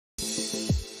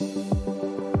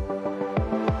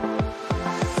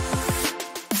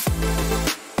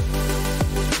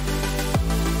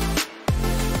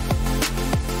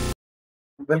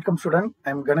Welcome student,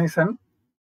 I am Ganesan.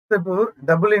 இப்போ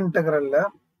double integral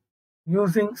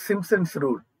using Simpson's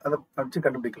rule அதை வச்சு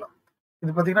கண்டுபிடிக்கலாம்.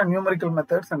 இது பார்த்தீங்கன்னா numerical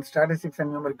methods and statistics and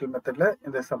numerical methodல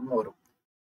இந்த sum வரும்.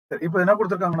 சரி, இப்போ என்ன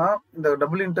கொடுத்துருக்காங்கன்னா இந்த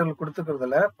double integral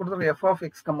கொடுத்துக்கிறதுல கொடுத்துருக்க f of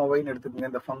x, y ன்னு எடுத்துக்கோங்க.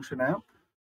 இந்த ஃபங்க்ஷனை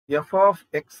f of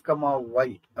x, y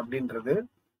அப்படின்றது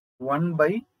 1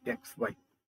 by xy.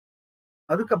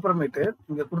 அதுக்கப்புறமேட்டு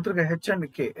இங்க கொடுத்துருக்க h and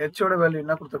k, h ஓட வேல்யூ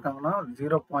என்ன கொடுத்துருக்காங்கன்னா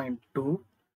 0.2,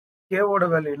 k ஓட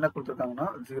வேல்யூ என்ன கொடுத்துருக்காங்கன்னா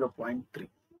 0.3.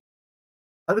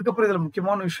 அதுக்கப்புறம் இதுல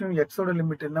முக்கியமான விஷயம் x ஓட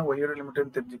லிமிட் என்ன, y ஓட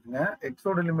லிமிட்னு தெரிஞ்சுக்கங்க. x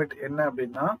ஓட லிமிட் என்ன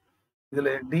அப்படின்னா இதுல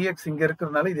dx இங்க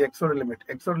இருக்கிறதுனால இது x ஓட லிமிட்.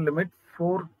 x ஓட லிமிட்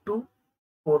 4 to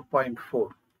 4.4.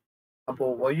 அப்போ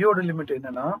y ஓட லிமிட்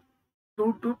என்னன்னா 2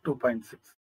 to 2.6.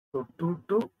 So 2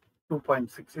 to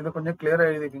 2.6. இதை கொஞ்சம் கிளியரா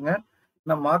எழுதிக்கங்க.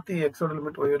 நான் மாத்தி x ஓட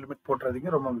லிமிட் y ஓட லிமிட் போட்டுறதுங்க,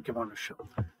 ரொம்ப முக்கியமான விஷயம்.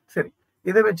 சரி,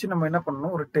 இதை வச்சு நம்ம என்ன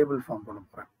பண்ணணும், ஒரு டேபிள் ஃபார்ம் பண்ண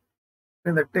போறேன்.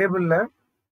 இந்த டேபிள்ல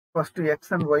first x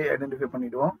and y identify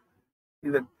பண்ணிடுவோம்.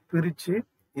 இதை பிரிச்சு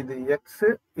இது x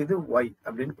இது y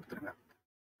அப்படின்னு கொடுத்துருங்க.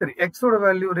 சரி, x ஓட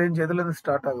வேல்யூ ரேஞ்ச் எதுல இருந்து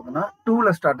ஸ்டார்ட் ஆகுதுன்னா 2ல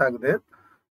ஸ்டார்ட் ஆகுது.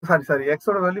 சாரி x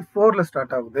ஓட வேல்யூ 4ல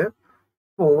ஸ்டார்ட் ஆகுது.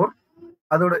 4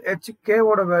 அதோட k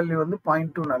ஓட வேல்யூ வந்து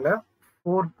 0.2னால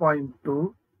 4.2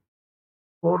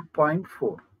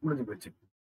 4.4 முடிஞ்சு போச்சு.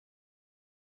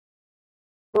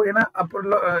 ஏன்னா அப்புறம்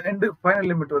எண்டு ஃபைனல்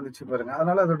லிமிட் வந்துச்சு பாருங்க,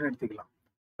 அதனால அதோட எடுத்துக்கலாம்.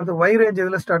 அது y ரேஞ்ச்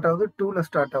எதுல ஸ்டார்ட் ஆகுது, 2ல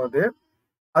ஸ்டார்ட் ஆகுது.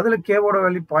 அதுல k ஓட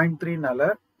வேல்யூ 0.3னால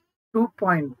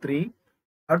 2.3,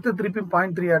 அடுத்து திருப்பி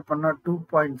 0.3 ஆட் பண்ணா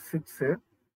 2.6,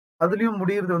 அதுலயும்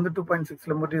முடியுறது வந்து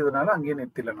 2.6ல முடியுறதுனால அங்கேயே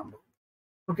நிறுத்தில நம்ம.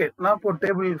 ஓகே, நான் இப்போ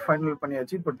டேபிள் ஃபைனல்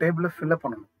பண்ணியாச்சு. இப்போ டேபிள ஃபில்அப்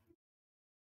பண்ணணும்.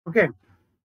 ஓகே,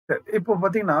 சரி, இப்போ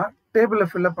பாத்தீங்கன்னா டேபிள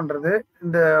ஃபில்அப் பண்றது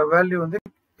இந்த வேல்யூ வந்து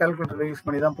கால்குலேட்டர் யூஸ்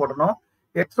பண்ணி தான் போடணும்.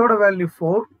 x ஓட வேல்யூ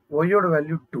 4, y ஓட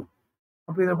வேல்யூ 2.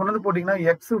 அப்போ இதை கொண்டு வந்து போட்டீங்கன்னா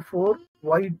x 4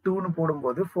 y 2ன்னு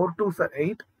போடும்போது 4 2s are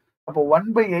 8. அப்போ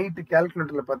 1/8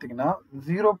 கால்குலேட்டர்ல பாத்தீங்கன்னா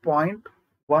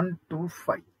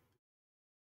 0.125.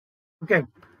 ஓகே,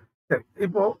 சரி,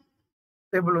 இப்போ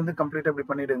டேபிள் வந்து கம்ப்ளீட்டா இப்படி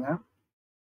பண்ணிடுங்க.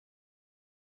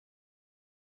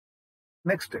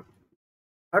 நெக்ஸ்ட்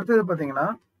அடுத்தது பாத்தீங்கன்னா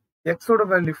x ஓட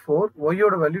வேல்யூ 4, y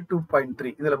ஓட வேல்யூ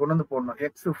 2.3. இதுல கொண்டு வந்து போடணும்.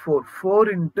 x 4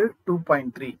 into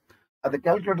 2.3. அது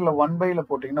கால்குலேட்டர்ல 1/ல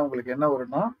போட்டீங்கன்னா உங்களுக்கு என்ன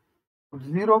வரும்னா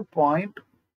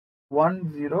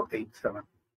 0.1087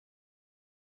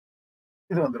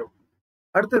 இது வந்துடும்.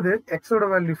 அடுத்தது x ஓட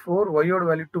வேல்யூ 4, y ஓட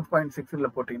வேல்யூ 2.6 இதுல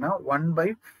போட்டீங்கன்னா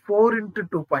 1/4 into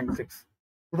 2.6.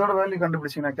 இதோட வேல்யூ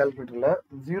கண்டுபிடிச்சீங்கன்னா கால்குலேட்டர்ல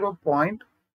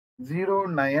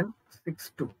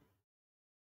 0.0962.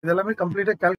 இதெல்லாமே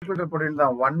கம்ப்ளீட்டா கால்குலேட்டர் போட்டீங்கன்னா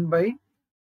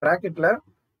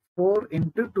 1/4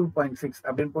 into 2.6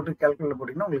 அப்படின்னு போட்டு கால்குலேட்டர்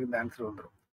போட்டீங்கன்னா உங்களுக்கு இந்த ஆன்சர்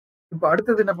வந்துடும். இப்போ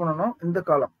அடுத்தது என்ன பண்ணணும், இந்த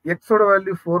காலம் x ஓட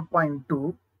வேல்யூ 4.2,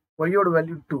 y ஓட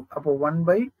வேல்யூ 2. அப்போ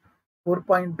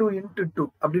 1/4.2 into 2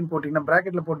 அப்படின்னு போட்டீங்கன்னா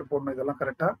பிராக்கெட்ல போட்டு போடணும். இதெல்லாம்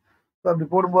கரெக்டா. அப்படி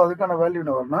போடும்போது அதுக்கான வேல்யூ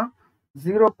என்ன வரும்னா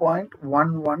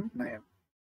 0.119.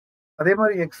 அதே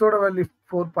மாதிரி x ஓட வேல்யூ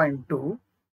 4.2,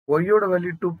 y ஓட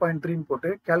வேல்யூ 2.3 போட்டு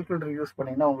கால்குலேட்டர் யூஸ்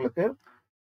பண்ணீங்கன்னா உங்களுக்கு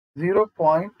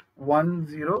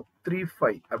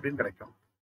 0.1035 அப்படின்னு கிடைக்கும்.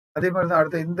 அதே மாதிரி தான்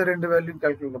அடுத்த இந்த ரெண்டு வேல்யூ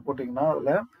கால்குலேட்டர் போட்டீங்கன்னா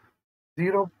அதுல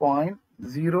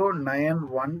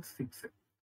 0.0916.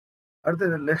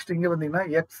 அடுத்தது நெக்ஸ்ட் இங்க வந்தீங்கன்னா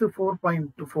x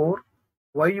 4.4,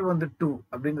 y வந்து 2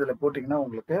 அப்படின்றதுல போட்டீங்கன்னா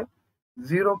உங்களுக்கு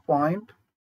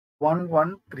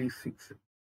 0.1136.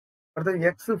 அடுத்தது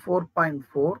x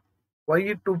 4.4, y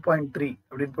 2.3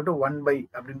 அப்படின்னு போட்டு 1/,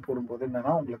 அப்படின்னு போடும்போது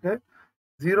என்னன்னா உங்களுக்கு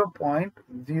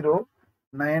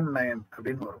 0.099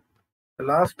 அப்படின்னு வரும்.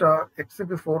 லாஸ்டா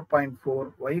x-க்கு 4.4,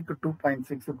 y-க்கு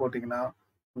 2.6 போட்டீங்கன்னா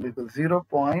உங்களுக்கு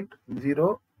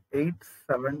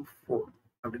 0.0874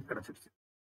 அப்படின்னு கிடைச்சிருச்சு.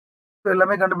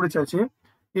 எல்லாமே கண்டுபிடிச்சாச்சு.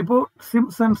 இப்போ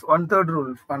சிம்சன்ஸ் 1/3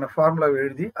 ரூல் ஃபார்முலாவை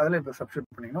எழுதி அதில் இப்போ சப்ஸ்டிட்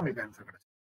பண்ணீங்கன்னா உங்களுக்கு ஆன்சர் கிடைச்சு.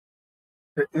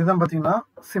 இதுதான் பார்த்தீங்கன்னா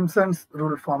Simpsons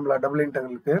rule formula double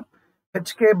இன்டெக்ரலுக்கு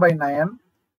hk/9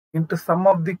 into some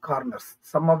of the corners.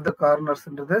 Some of the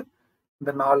கார்னர்ஸ்ன்றது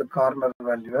இந்த 4 கார்னர்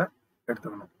வேல்யூவை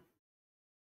எடுத்துக்கணும்.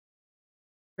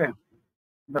 ஓகே,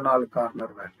 இந்த 4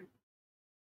 கார்னர் வேல்யூ.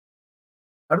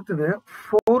 அடுத்தது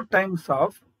 4 times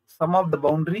of some of the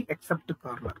boundary accept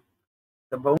corner.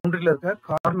 இந்த பவுண்டரியில இருக்க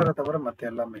கார்னரை தவிர மற்ற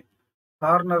எல்லாமே,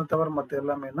 கார்னர் தவிர மற்ற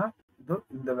எல்லாமேனா இது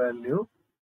இந்த வேல்யூ,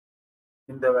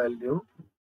 இந்த வேல்யூ,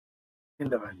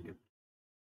 இந்த வேல்யூ.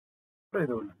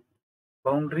 இது ஒண்ணு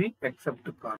பவுண்டரி எக்ஸப்ட்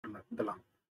கார்னர் இதெல்லாம்.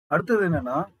 அடுத்தது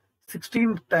என்னன்னா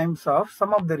 16 times of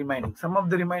some of the remaining. Some of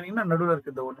the ரிமைனிங்னா நடுவில்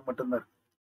இருக்க இந்த ஒன்று மட்டும்தான் இருக்கு.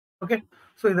 ஓகே,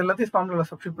 ஸோ இது எல்லாத்தையும் ஃபார்முலாவில்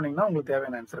சப்ஸ்டிட் பண்ணீங்கன்னா உங்களுக்கு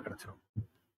தேவையான ஆன்சர் கிடைச்சிடும்.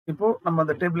 இப்போ நம்ம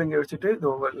அந்த டேபிள் இங்கே வச்சுட்டு இது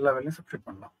எல்லா வேலையும் சப்ஸ்டிட்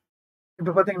பண்ணலாம்.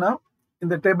 இப்போ பார்த்தீங்கன்னா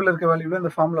இந்த டேபிள் இருக்க வேல்யூல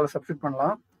இந்த ஃபார்முலாவை சப்ஸ்டிட்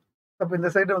பண்ணலாம். அப்போ இந்த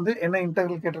சைடு வந்து என்ன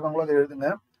இன்டெக்ரல் கேட்டிருக்காங்களோ அதை எழுதுங்க.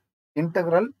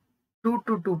 integral 2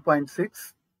 to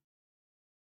 2.6,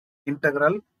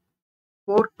 integral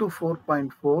 4 to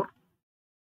 4.4.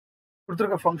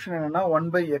 கொடுத்திருக்க ஃபங்க்ஷன் என்னன்னா 1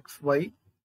 by xy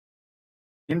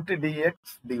into dx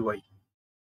dy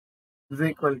is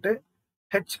equal to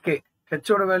hk. h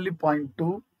ஓட வேல்யூ 0.2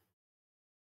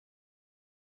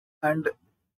 and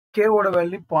k ஓட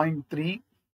value 0.3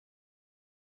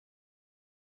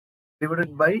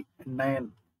 divided by 9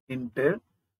 into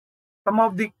sum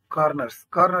of the corners.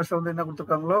 Corners வந்து என்ன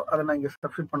கொடுத்துருக்காங்களோ அதை நான் இங்கே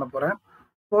சப்ஸ்டிட் பண்ண போறேன்.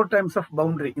 4 times of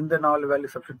boundary, இந்த 4 வேல்யூ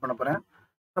சப்ஸ்டிட் பண்ண போறேன்.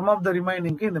 sum of the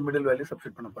remaining இந்த மிடில் வேல்யூ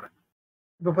சப்ஸ்டிட் பண்ண போறேன்.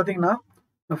 இப்போ பார்த்தீங்கன்னா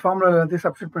இந்த ஃபார்முலா எல்லாத்தையும்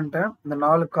சப்ஸ்டிட் பண்ணிட்டேன். இந்த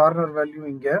 4 கார்னர் வேல்யூ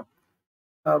இங்கே,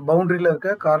 பவுண்டரியில் இருக்க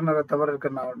கார்னரை தவிர இருக்க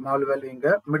 4 வேல்யூ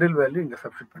இங்கே, மிடில் வேல்யூ இங்கே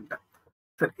சப்ஸ்டிட் பண்ணிட்டேன்.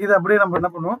 சரி, இது அப்படியே நம்ம என்ன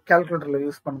பண்ணுவோம், கால்குலேட்டரில்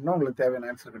யூஸ் பண்ணோம்னா உங்களுக்கு தேவையான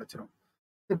ஆன்சர் கிடைச்சிரும்.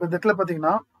 இப்போ இந்த இடத்துல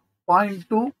பார்த்தீங்கன்னா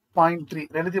 0.2 0.3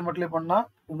 ரெண்டுத்தையும் மல்டிப்ளை பண்ணால்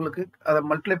உங்களுக்கு அதை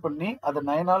மல்டிப்ளை பண்ணி அதை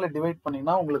 9ஆல் டிவைட்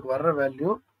பண்ணிங்கன்னா உங்களுக்கு வர்ற வேல்யூ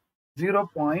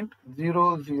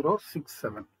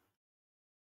 0.0067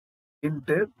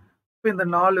 இன்ட்டு இப்போ இந்த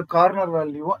 4 கார்னர்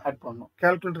வேல்யூவும் ஆட் பண்ணணும்.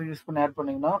 கால்குலேட்டர் யூஸ் பண்ணி ஆட்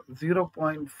பண்ணிங்கன்னா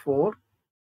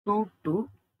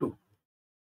 0.4222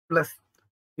 ப்ளஸ்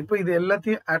இப்போ இது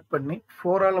எல்லாத்தையும் ஆட் பண்ணி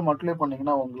 4ஆல் மல்டிப்ளை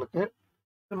பண்ணிங்கன்னா உங்களுக்கு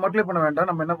மல்டிப்ளை பண்ண வேண்டாம்,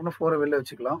 நம்ம என்ன பண்ணணும் 4 வெளில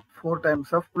வச்சுக்கலாம். 4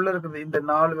 டைம்ஸ் ஆஃப் உள்ள இருக்கிறது இந்த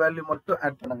 4 வேல்யூ மட்டும்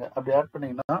ஆட் பண்ணுங்க. அப்படி ஆட்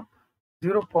பண்ணீங்கன்னா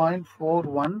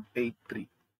 0.4183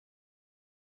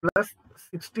 பிளஸ்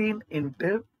 16 இன்ட்டு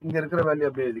இங்க இருக்கிற வேல்யூ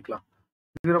அப்படியே எழுதிக்கலாம்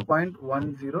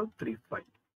 0.1035.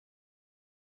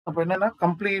 அப்போ என்னன்னா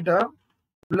கம்ப்ளீட்டா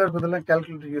உள்ள இருக்கிறதெல்லாம்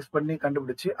கால்குலேட்டர் யூஸ் பண்ணி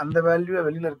கண்டுபிடிச்சு அந்த வேல்யூவை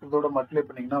வெளியில இருக்கிறதோட மல்டிப்ளை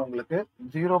பண்ணீங்கன்னா உங்களுக்கு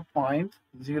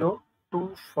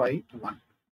 0.0251.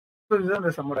 ஸோ இதுதான்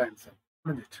இந்த சம்மோட ஆன்சர்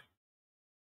முடிஞ்சிச்சு.